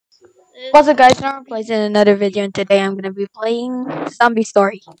What's up, guys? Now I'm playing in another video, and today I'm gonna be playing Zombie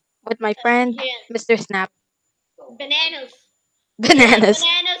Story with my friend Yeah. Mr. Snap. Bananas. If you like Bananas.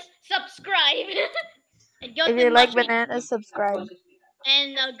 bananas, subscribe. And go If to you like Mushy. bananas, subscribe.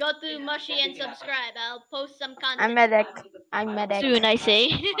 And go to Mushy and subscribe. I'll post some I'm content medic. I'm medic. soon, I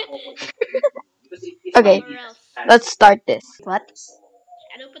say. Okay, Or else. let's start this. What?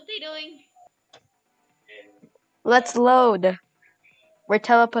 Shadow potatoing. Let's load. We're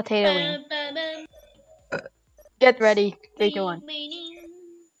telepotatoing. Bum, bum, bum. Get ready. 3, 2, 1. Bing, bing, ding.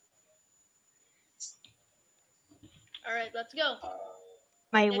 Alright, let's go.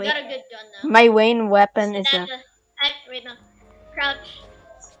 My I Wayne. got a good gun now. My Wayne weapon is And a wait, no. Crouch.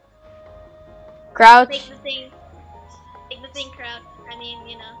 crouch. Take the thing. Take the thing, crouch. I mean,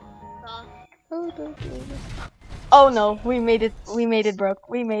 you know. Oh no, we made it. We made it, broke.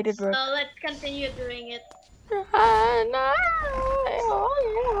 We made it, broke. So let's continue doing it.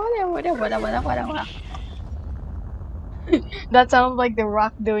 That sounds like The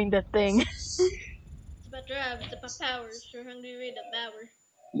Rock doing the thing. It's about drive, it's about power. Sure hungry read the power.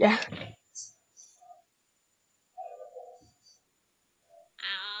 Yeah.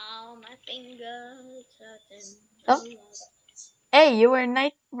 Ow, my finger hurting. Oh. Hey, you were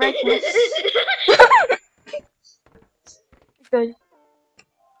night reckless. Good.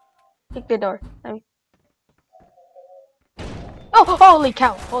 Kick the door. Oh, holy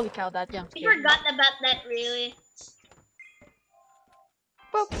cow! Holy cow! That jump We scared me. forgot about that, really.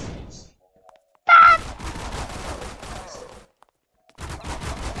 Boop.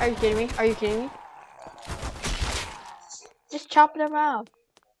 Are you kidding me? Are you kidding me? Just chop them out.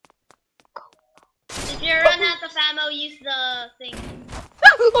 If you run out of ammo, use the thing.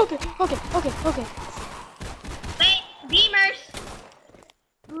 Okay. Wait, beamers!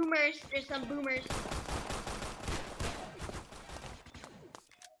 Boomers, there's some boomers.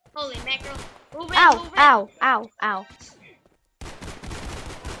 Holy mackerel. Move it, Ow! move it. Ow! Ow! Ow!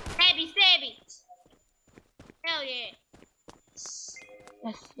 Stabby, stabby. Hell yeah.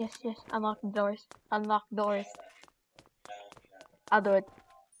 Yes. Unlock the doors. Unlock doors. I'll do it.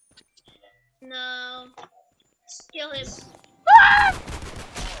 No. Kill him.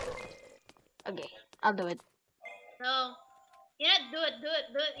 Okay, I'll do it. No. Yeah, do it.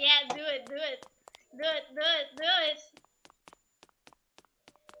 Yeah, do it. Do it.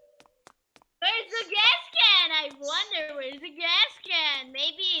 Where's the gas can? I wonder where's the gas can.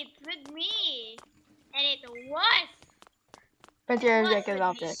 Maybe it's with me. And it was. Put your Was objective with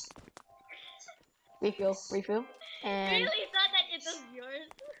out me. there. Refill. And Really thought that it was yours?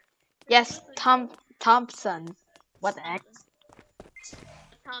 yes, Thompson. What the heck? A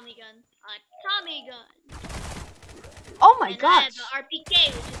Tommy gun. A Tommy gun. Oh my And I gosh! have the RPK,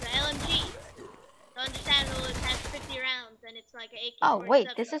 which is an LMG. So understandable, it has 50 rounds and it's like an AK. Oh wait,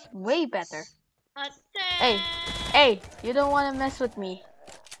 this is way better. Hey. Hey, you don't want to mess with me.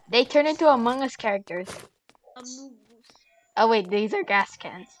 They turn into Among Us characters. A moose. Oh wait, these are gas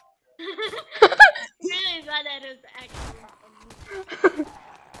cans. Really thought that was actually a moose.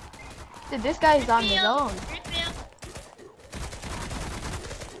 Dude, this guy is on his own. Refill.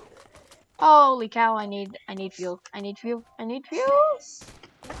 Holy cow! I need fuel. The fuel. And the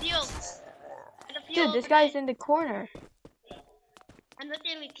fuel. Dude, this guy's in the corner. I'm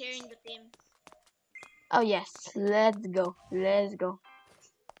literally carrying the team. Oh yes, let's go.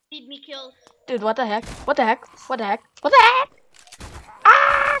 Feed me kills. Dude, what the heck?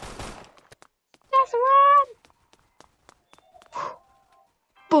 Ah! Just run!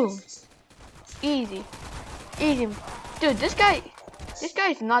 Boom. Easy. Dude, this guy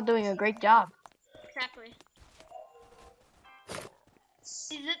is not doing a great job. Exactly.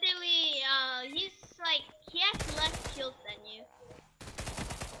 He's literally, he's like, he has less kills than you.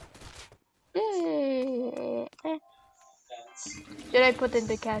 Should I put in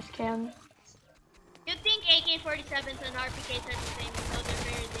the cash can? You think AK-47s and RPKs are the same? No, they're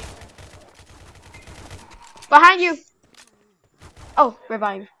very different. Behind you! Oh,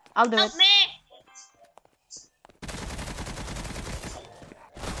 revive. I'll do Help it. me!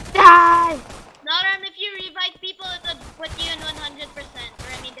 Die! Not on if you revive people, it would put you in 100%, or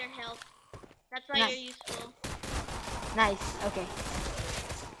I mean their health. That's why Nice. you're useful. Nice, okay.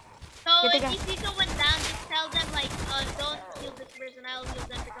 So Get the if guy. you see someone down, just tell them like, don't heal this person, I'll heal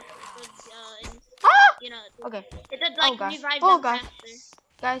them because it would, Ah! you know, Okay. it would like gosh. revive Oh, them gosh. faster.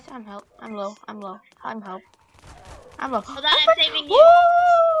 Guys, I'm low. I'm low. I'm low. Hold on, I'm saving you.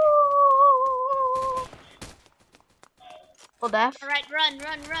 Hold F. Alright, run.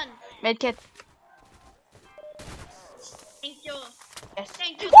 Medkit. Thank you. Yes.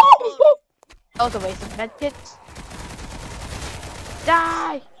 Thank you. That was a waste of medkit.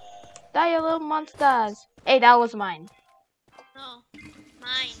 Die! Die, you little monsters. Hey, that was mine. No,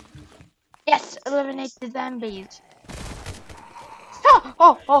 mine. Yes, eliminate the zombies. Oh,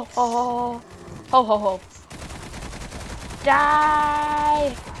 oh, oh, oh, oh, oh, oh.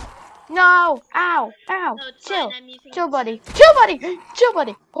 Die. No. Ow, ow. No, it's fine. Chill. I'm using. Chill, buddy. Chill, buddy. Chill,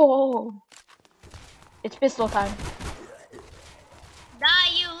 buddy. Oh. It's pistol time.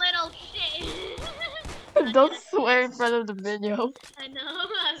 Die, you little shit. Don't swear in front of the video. I know.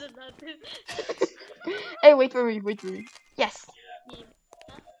 I was about to. Hey, wait for me. Wait for me. Yes. Yeah.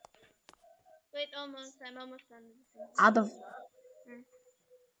 Huh? Wait, almost. I'm almost done. Out of.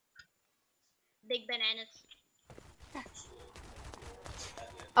 Big bananas.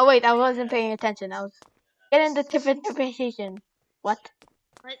 Oh wait, I wasn't paying attention. I was getting the notification. What?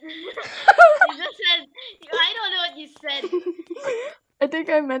 What? You just said. I don't know what you said. I think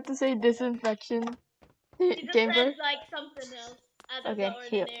I meant to say disinfection You just chamber. said like something else out of Okay, the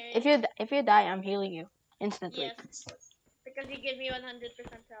heal. ordinary. If you die, I'm healing you instantly. Yes. Because you give me 100%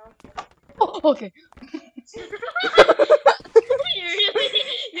 health. Oh, okay.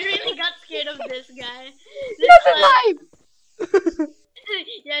 You really got scared of this guy. That's alive.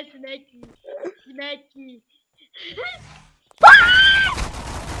 Yes, Nike. Nike.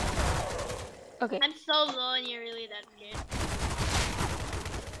 Okay. I'm so low and you're really that scared.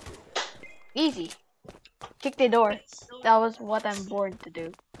 Easy. Kick the door. That was what I'm born to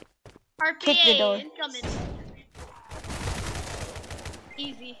do. Kick the door. RPA incoming.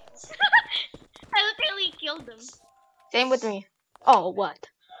 Easy. I literally killed him. Same with me. Oh, what?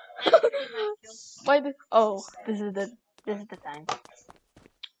 Why the? Oh, this is the time.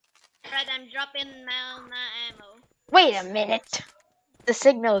 Right, I'm dropping now my ammo. Wait a minute. The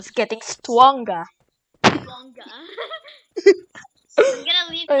signal is getting stronger. Longer. I'm gonna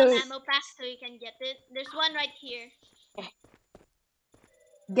leave some ammo pack so you can get it. There's one right here.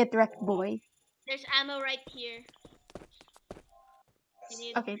 Get wrecked, boy. There's ammo right here. You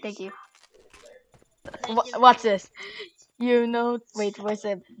need Okay, thank you. Thank you. What's this? You know, wait, where's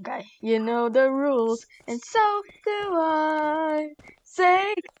the guy? You know the rules, and so do I.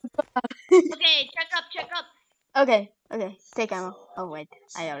 Say Okay, check up. okay, take ammo. Oh wait,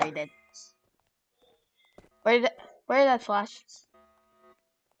 I already did. Where did that flash?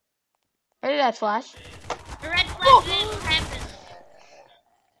 Where did that flash? The red flash didn't happen.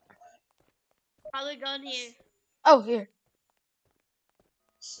 Probably gone here. Oh, here.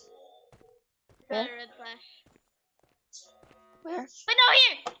 Got a red flash. Where? But no,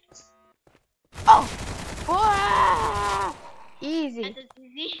 here! Oh! Wow! Easy. That was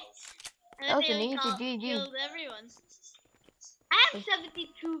easy. That was an easy GG. Killed everyone. I have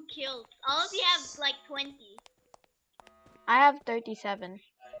 72 kills. All of you have like 20. I have 37.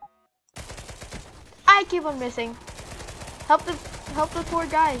 I keep on missing. Help the poor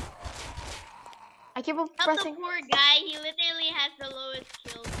guy. I keep on pressing. Help the poor guy. He literally has the lowest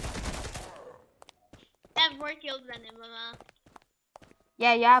kills. I have more kills than him, Mama.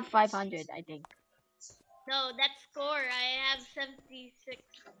 Yeah, you have 500, I think. No, that's score. I have 76.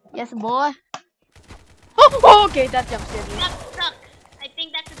 Yes, boy. Oh, okay, that jump scared me. That sucks. I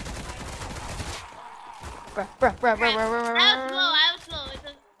think that's a... Bruh. I was slow. It's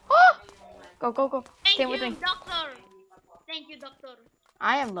a... Go. Stay with me. Doctor. Thank you, doctor.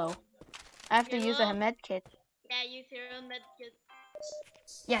 I am low. I have to You're use low? a med kit. Yeah, use your own med kit.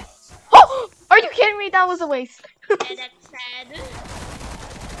 Yes. Oh, are you kidding me? That was a waste. Yeah, that's sad.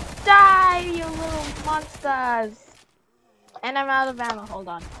 Die, you little monsters. And I'm out of ammo. Hold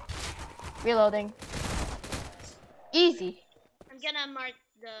on. Reloading. Easy. I'm gonna mark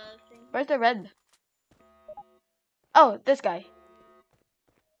the thing. Where's the red? Oh, this guy.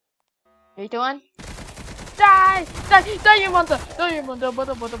 3, 2, 1. Die, you monster. Die, you monster.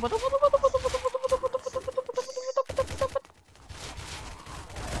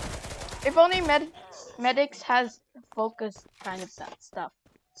 If only medics has focus kind of that stuff.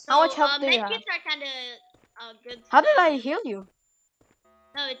 So, How much health do you have? medkits are kind of good. How did I heal you?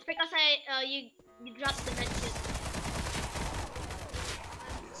 No, it's because you dropped the medkit.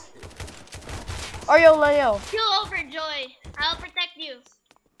 Oreo Leo. Kill Overjoy. I'll protect you.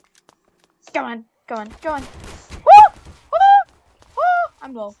 Come on. Woo!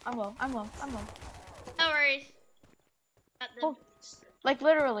 I'm low. No worries. Got them. Oh, like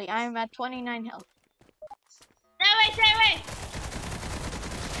literally, I am at 29 health. Stay away!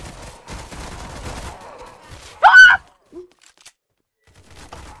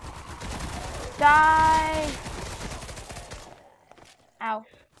 Die! Ow.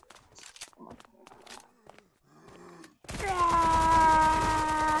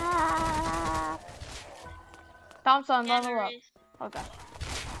 Thompson, level up. Oh gosh.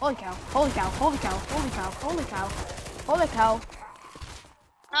 Holy cow. Holy cow. Holy cow. Holy cow. Holy cow. Holy cow.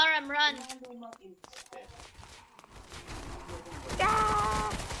 Aram, run.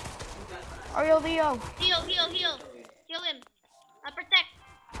 Ah! Ariel Leo. Heal. Kill him. I'll protect.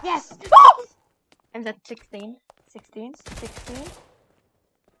 Yes. Oh! I'm at 16. 16. 16.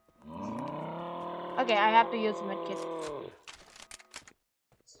 Okay, I have to use medkit.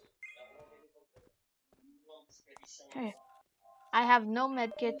 Okay. I have no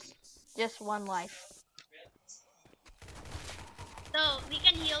medkits, just one life. So, we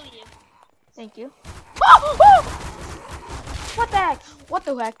can heal you. Thank you. Oh! Oh! What the heck? What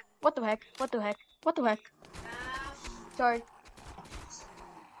the heck? What the heck? What the heck? What the heck? Sorry.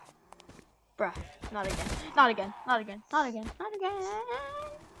 Bruh. Not again. Not again. Not again. Not again. Not again.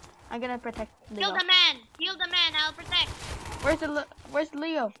 I'm gonna protect Leo. Heal the man. Heal the man. I'll protect. Where's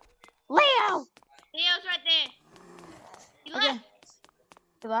Leo? Leo! Leo's right there. He Okay. left.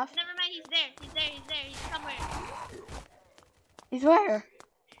 He left? Never mind. He's there. He's somewhere. He's where?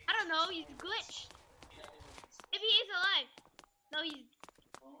 I don't know. He's glitched. Maybe he's alive. No, he's...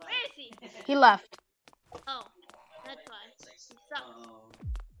 Where is he? He left. Oh. That's why. He sucks.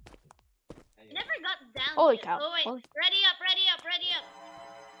 I never got down Holy yet. cow. Oh, wait. Holy... Ready up.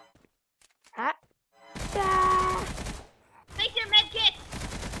 Huh? Ah! Place your med kit.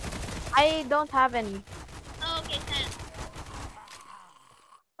 I don't have any. Oh, okay, Sam.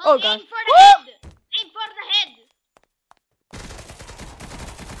 Oh, Aim God. for the head. Aim for the head.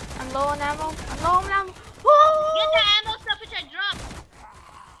 I'm low on ammo. I'm low on ammo. Oh! Get the ammo stuff which I dropped.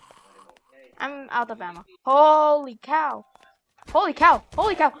 I'm out of ammo. Holy cow. Holy cow.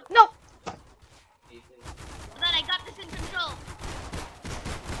 Holy cow. No! Hold on, I got this in control.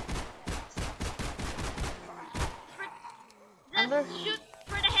 Under. Just shoot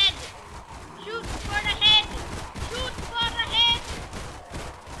for the head. Shoot for the head. Shoot for the head.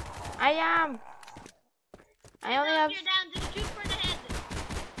 I am. I only have... You're down, just shoot for the head.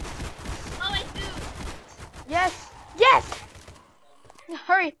 Always do. Yes! Yes!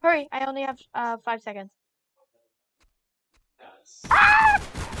 Hurry, hurry. I only have 5 seconds. Ah!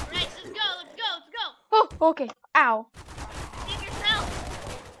 Right, let's go. Oh, okay. Ow. Save yourself.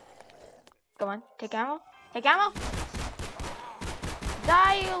 Come on. Take ammo. Take ammo.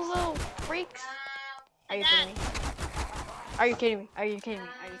 Die, you little freaks. Are you kidding me? Are you kidding me? Are you kidding me?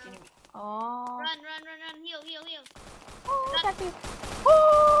 Are you kidding me? Oh. Run. Heal. Oh, Run. that's it.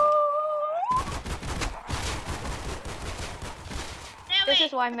 Oh. This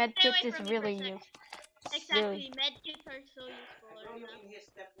is why medkit is really useful. Exactly, Really. medkits are so useful right now.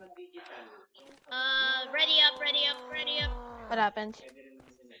 Ready up. What happened?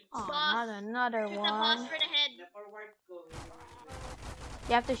 Oh, Boss. not another Shoot the boss one. for the head.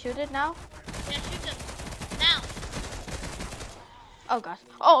 You have to shoot it now? Yeah, shoot him. Now.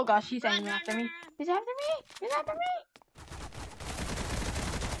 Oh gosh, he's Run, aiming run, after run, me. run. He's after me. He's after me.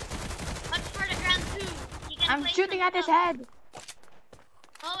 Watch for the ground too. He can I'm place shooting at his himself. head.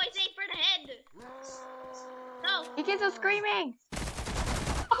 Always aim for the head. No. He keeps on screaming.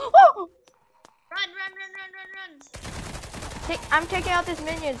 Oh! Run. I'm taking out his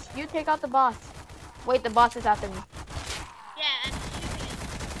minions. You take out the boss. Wait, the boss is after me. Yeah, I'm shooting him.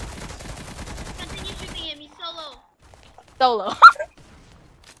 Continue shooting him. He's solo. Solo.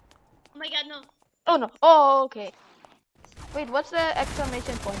 Oh my god, no. Oh no. Oh, okay. Wait, what's the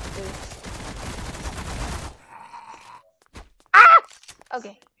exclamation point do? Ah!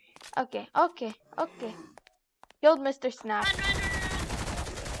 Okay. Killed Mr. Snap. Run.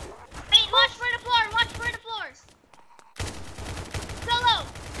 Wait, watch for the floor. Solo.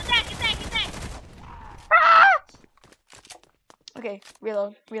 Attack. Ah! Okay,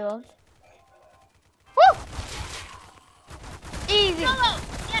 reload. Woo! Easy. Solo.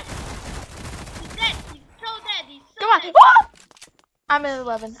 Yes. He's dead. He's so dead. Come on. Dead. Ah! I'm at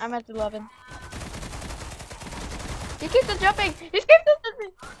 11. He keeps on jumping. Okay.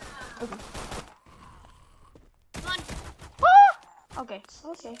 Come on. Ah! Okay. I'm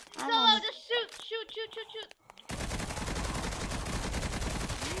Solo, almost... just shoot.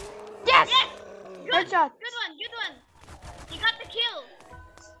 Yes! Yes! Good. Headshot. Good one. You got the kill.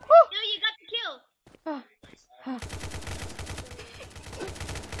 Woo! No, you got the kill.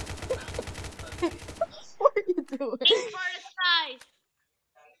 What are you doing? Aim for the skies.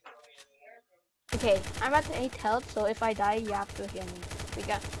 Okay, I'm at 8 health, so if I die, you have to heal me.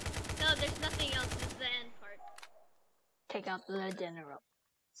 No, there's nothing else. This is the end part. Take out the general.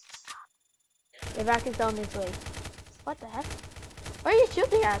 The back is down this way. What the heck? Where are you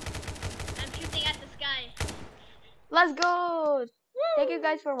shooting at? I'm shooting at the sky. Let's go! Thank you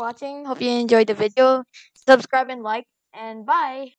guys for watching. Hope you enjoyed the video. Subscribe and like, and bye!